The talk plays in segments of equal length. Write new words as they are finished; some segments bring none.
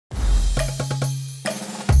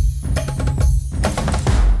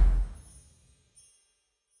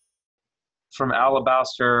from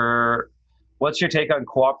Alabaster. What's your take on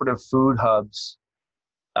cooperative food hubs,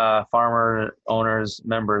 farmer owners,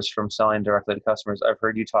 members from selling directly to customers? I've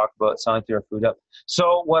heard you talk about selling through a food hub.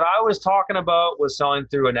 So what I was talking about was selling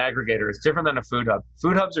through an aggregator. It's different than a food hub.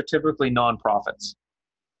 Food hubs are typically nonprofits,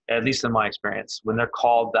 at least in my experience, when they're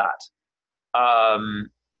called that.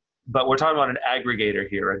 But we're talking about an aggregator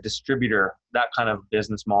here, a distributor, that kind of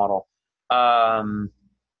business model.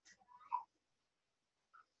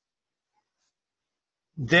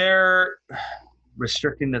 They're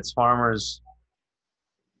restricting its farmers.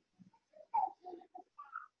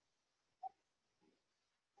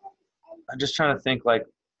 I'm just trying to think, like,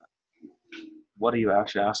 what are you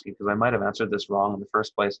actually asking? Because I might have answered this wrong in the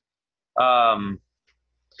first place. What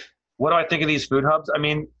do I think of these food hubs? I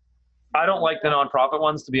mean, I don't like the nonprofit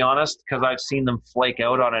ones, to be honest, because I've seen them flake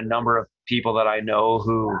out on a number of people that I know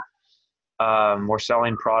who were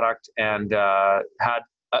selling product and had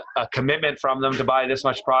a commitment from them to buy this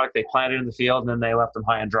much product. They planted in the field and then they left them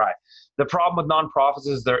high and dry. The problem with nonprofits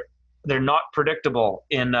is they're not predictable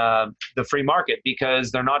in the free market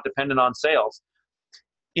because they're not dependent on sales.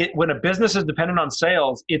 When a business is dependent on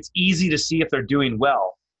sales, it's easy to see if they're doing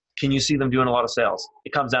well. Can you see them doing a lot of sales?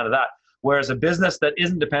 It comes down to that. Whereas a business that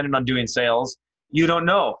isn't dependent on doing sales, you don't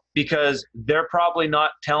know because they're probably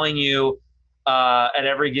not telling you at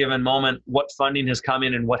every given moment what funding has come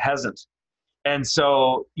in and what hasn't. And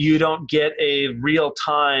so you don't get a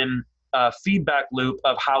real-time feedback loop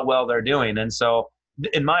of how well they're doing. And so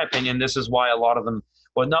in my opinion, this is why a lot of them,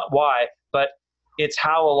 well, not why, but it's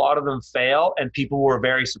how a lot of them fail, and people were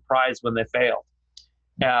very surprised when they failed.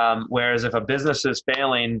 Whereas if a business is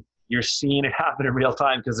failing, you're seeing it happen in real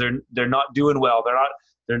time because they're not doing well.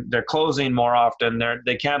 They're closing more often.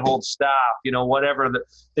 They can't hold staff. Whatever the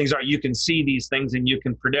things are, you can see these things and you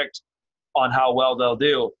can predict on how well they'll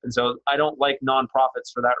do. And so I don't like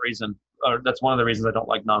nonprofits for that reason, or that's one of the reasons I don't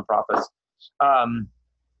like nonprofits.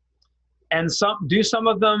 And some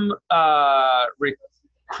of them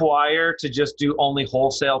require to just do only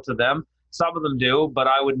wholesale to them. Some of them do, but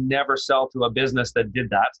I would never sell to a business that did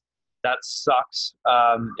that. That sucks.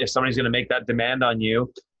 If somebody's going to make that demand on you.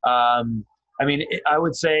 I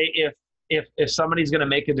would say if somebody's going to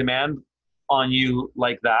make a demand on you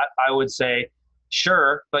like that, I would say,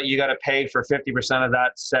 sure, but you got to pay for 50% of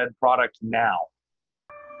that said product now.